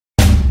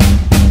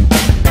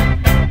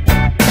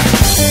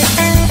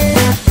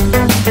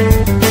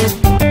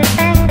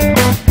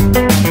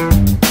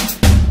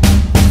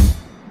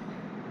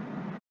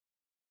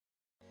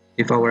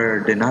if our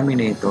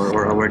denominator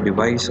or our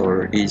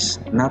divisor is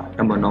not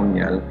a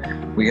monomial,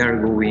 we are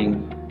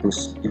going to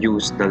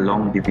use the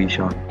long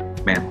division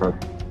method.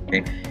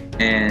 Okay?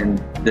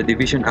 And the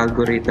division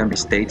algorithm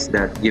states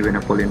that given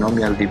a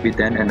polynomial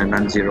dividend and a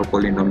non-zero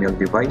polynomial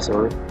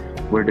divisor,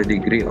 where the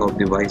degree of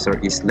divisor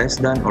is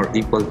less than or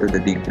equal to the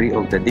degree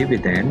of the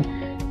dividend,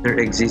 there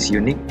exists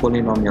unique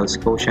polynomials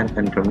quotient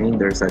and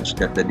remainder such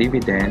that the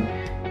dividend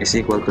is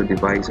equal to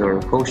divisor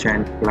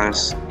quotient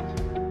plus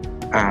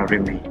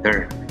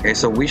remainder. Okay,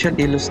 so we should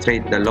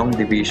illustrate the long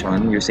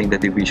division using the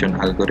division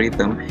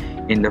algorithm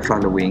in the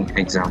following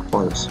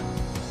examples.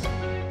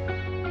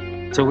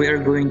 So we are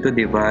going to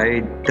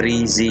divide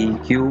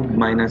 3z cubed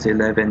minus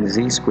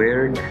 11z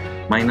squared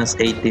minus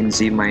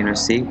 18z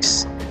minus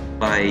 6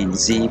 by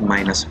z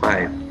minus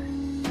 5.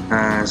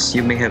 As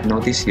you may have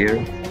noticed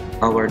here,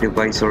 our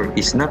divisor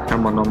is not a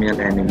monomial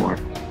anymore.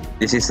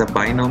 This is a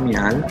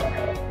binomial.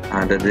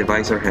 The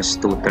divisor has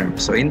two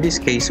terms. So in this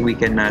case, we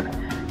cannot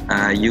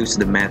use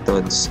the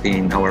methods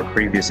in our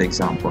previous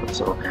example.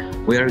 So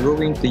we are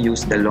going to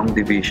use the long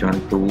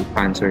division to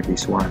answer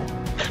this one.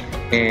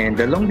 And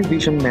the long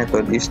division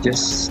method is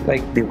just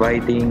like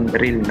dividing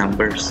real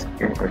numbers,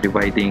 okay? Or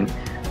dividing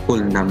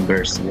whole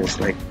numbers, just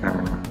like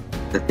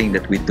the thing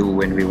that we do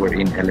when we were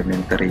in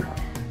elementary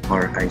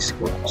or high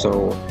school.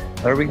 So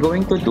what we're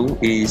going to do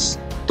is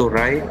to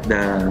write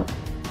the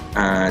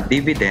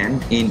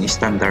dividend in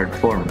standard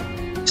form.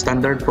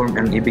 Standard form,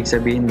 ang ibig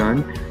sabihin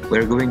nun,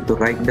 we're going to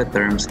write the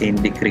terms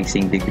in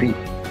decreasing degree.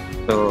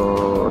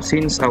 So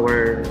since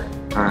our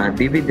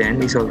dividend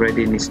is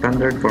already in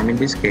standard form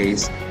in this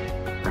case,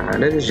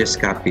 let us just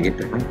copy it.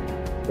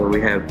 So we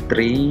have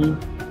 3z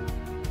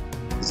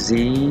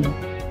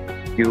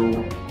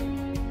cubed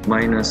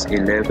minus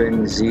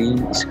 11z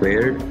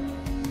squared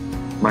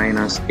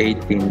minus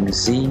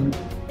 18z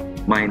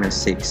minus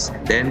 6.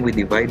 Then we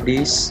divide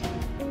this.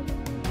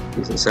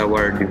 This is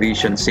our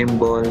division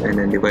symbol, and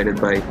then divided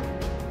by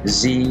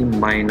z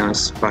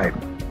minus 5.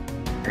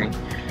 Okay.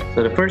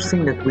 So the first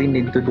thing that we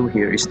need to do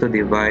here is to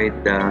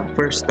divide the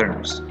first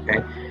terms.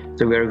 Okay.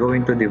 So we are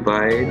going to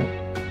divide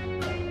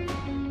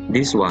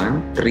this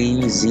one,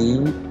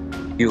 3z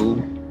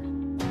cubed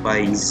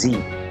by z.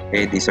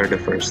 Okay, these are the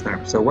first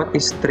terms. So what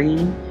is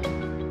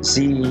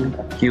 3z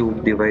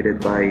cubed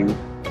divided by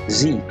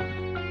z?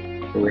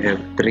 So we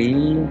have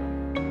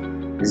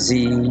 3z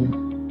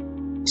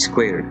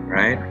squared,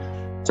 right?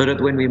 So that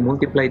when we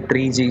multiply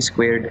 3z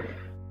squared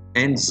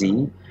and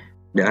z,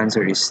 the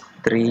answer is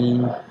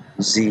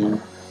 3z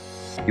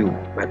cubed.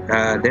 But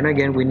then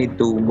again, we need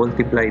to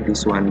multiply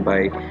this one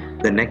by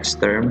the next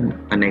term,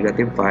 a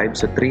negative 5.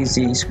 So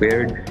 3z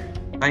squared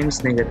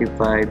times negative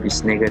 5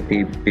 is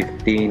negative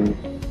 15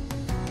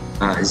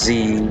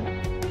 z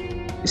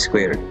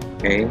squared.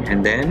 Okay,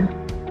 and then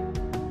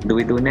do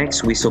we do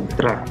next? We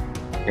subtract.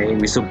 Okay,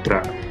 we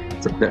subtract.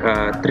 So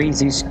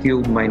 3z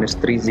cubed minus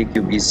 3z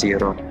cubed is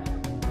 0.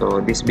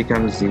 So this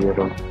becomes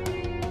 0.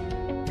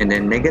 And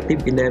then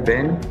negative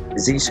 11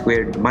 z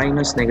squared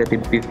minus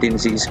negative 15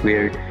 z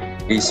squared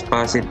is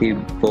positive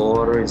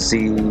 4z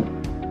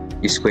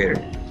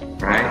squared.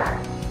 Right?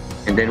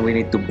 And then we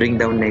need to bring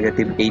down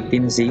negative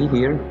 18z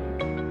here.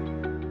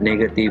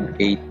 Negative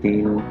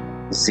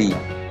 18z.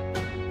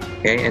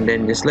 Okay, and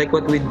then just like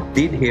what we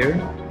did here,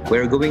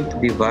 we're going to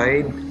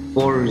divide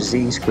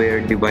 4z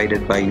squared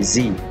divided by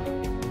z.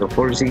 So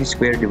 4z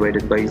squared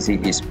divided by z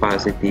is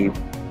positive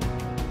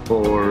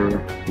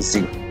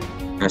 4z.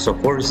 So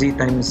 4z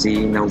times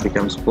z now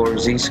becomes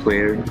 4z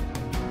squared.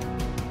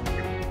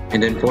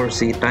 And then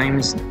 4z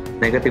times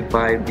negative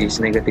 5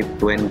 is negative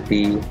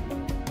 20z.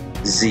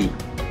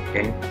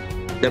 Okay,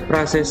 the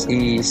process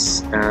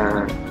is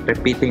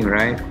repeating,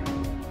 right?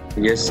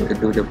 Just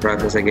do the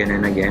process again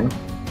and again.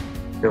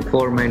 So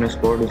 4 minus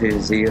 4, this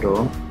is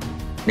 0.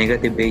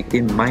 Negative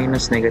 18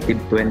 minus negative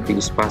 20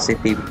 is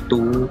positive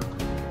 2,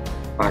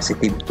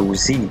 positive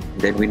 2z.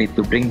 Then we need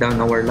to bring down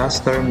our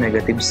last term,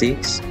 negative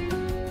 6.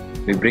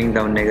 We bring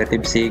down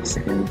negative 6,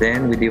 and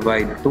then we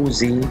divide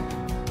 2z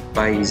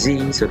by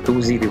z. So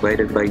 2z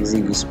divided by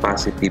z is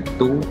positive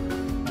 2.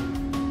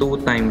 2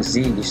 times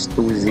z is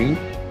 2z.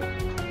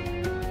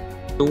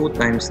 2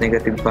 times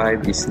negative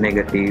 5 is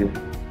negative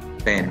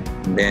 10.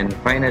 And then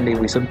finally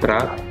we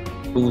subtract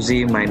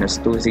 2z minus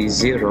 2z is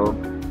 0.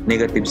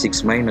 Negative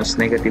 6 minus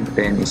negative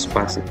 10 is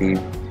positive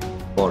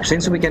 4.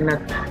 Since we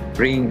cannot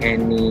bring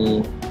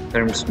any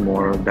terms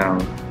more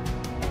down,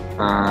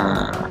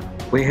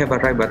 we have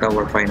arrived at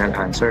our final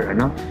answer.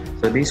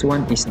 So this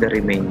one is the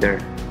remainder.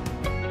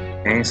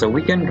 Okay, so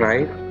we can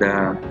write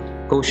the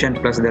quotient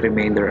plus the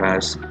remainder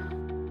as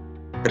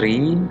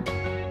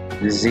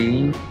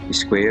 3z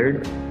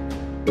squared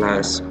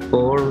plus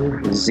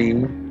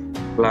 4z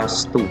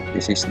plus 2.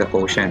 This is the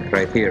quotient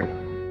right here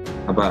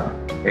above.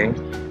 Okay,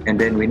 and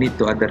then we need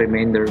to add the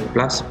remainder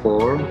plus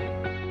 4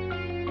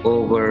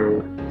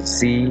 over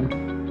z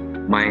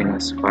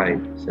minus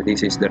 5. So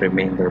this is the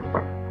remainder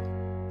part.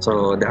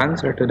 So the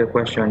answer to the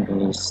question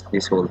is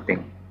this whole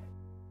thing,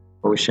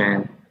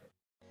 quotient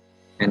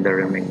and the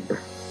remainder.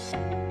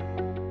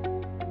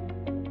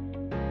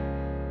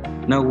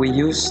 Now we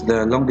use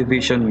the long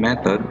division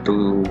method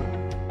to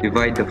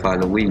divide the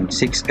following: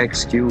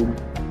 6x cubed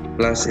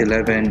plus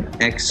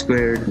 11x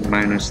squared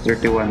minus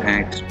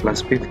 31x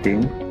plus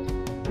 15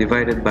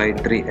 divided by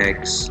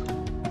 3x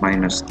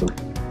minus 2.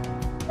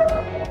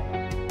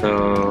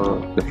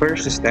 So the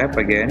first step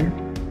again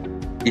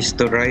is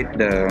to write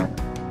the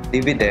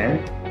dividend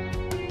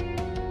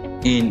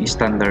in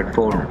standard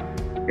form.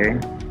 Okay,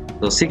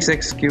 so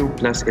 6x cubed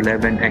plus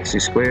 11x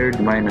squared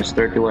minus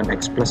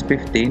 31x plus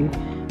 15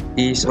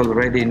 is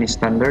already in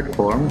standard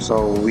form,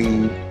 so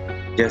we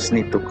just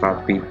need to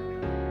copy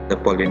the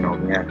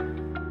polynomial.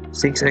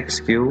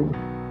 6x cubed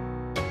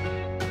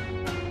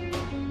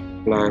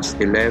plus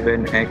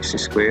 11x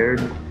squared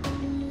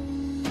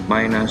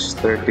minus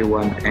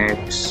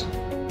 31x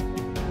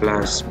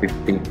plus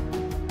 15.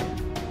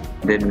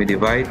 Then we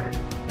divide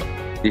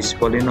this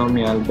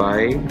polynomial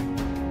by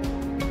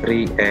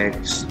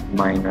 3x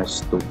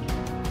minus 2.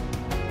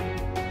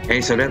 Okay,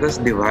 so let us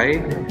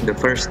divide the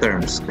first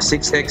terms.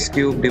 6x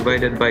cubed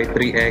divided by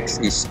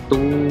 3x is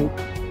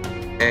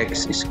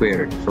 2x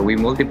squared. So we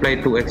multiply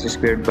 2x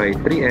squared by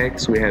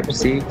 3x, we have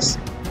 6x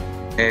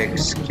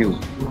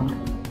cubed.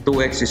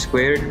 2x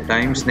squared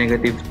times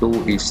negative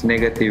 2 is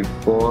negative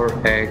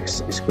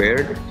 4x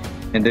squared.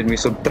 And then we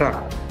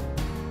subtract.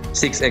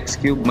 6x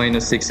cubed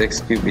minus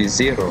 6x cubed is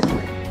 0.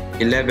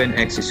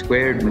 11x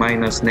squared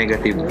minus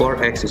negative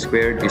 4x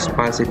squared is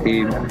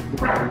positive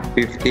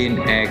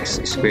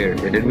 15x squared.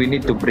 And then we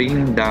need to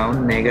bring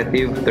down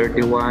negative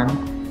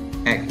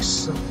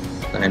 31x.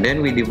 And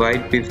then we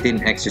divide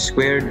 15x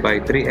squared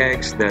by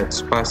 3x,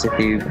 that's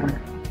positive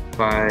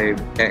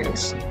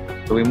 5x.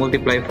 So we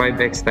multiply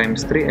 5x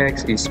times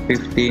 3x is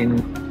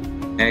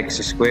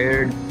 15x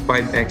squared.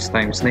 5x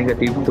times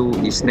negative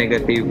 2 is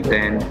negative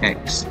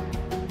 10x.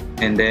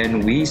 And then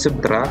we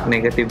subtract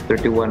negative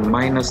 31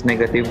 minus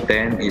negative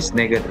 10 is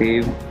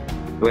negative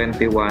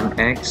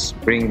 21x,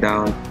 bring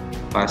down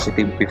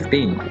positive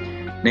 15.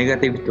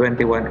 Negative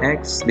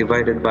 21x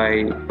divided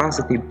by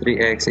positive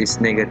 3x is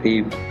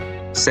negative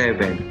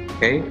 7.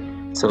 Okay,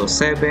 so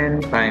 7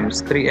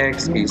 times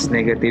 3x is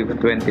negative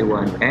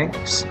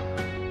 21x.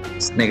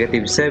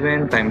 Negative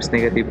 7 times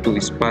negative 2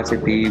 is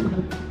positive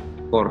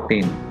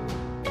 14.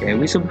 Okay,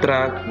 we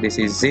subtract, this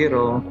is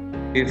 0.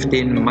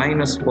 15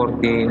 minus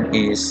 14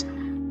 is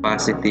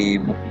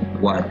positive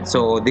 1.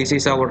 So this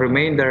is our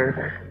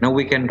remainder. Now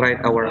we can write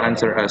our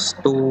answer as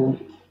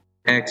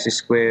 2x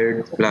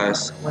squared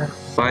plus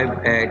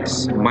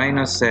 5x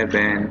minus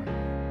 7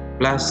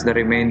 plus the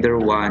remainder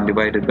 1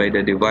 divided by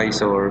the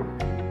divisor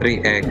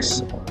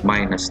 3x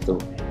minus 2.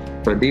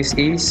 So this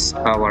is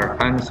our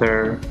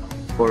answer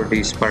for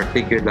this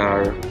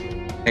particular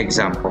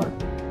example.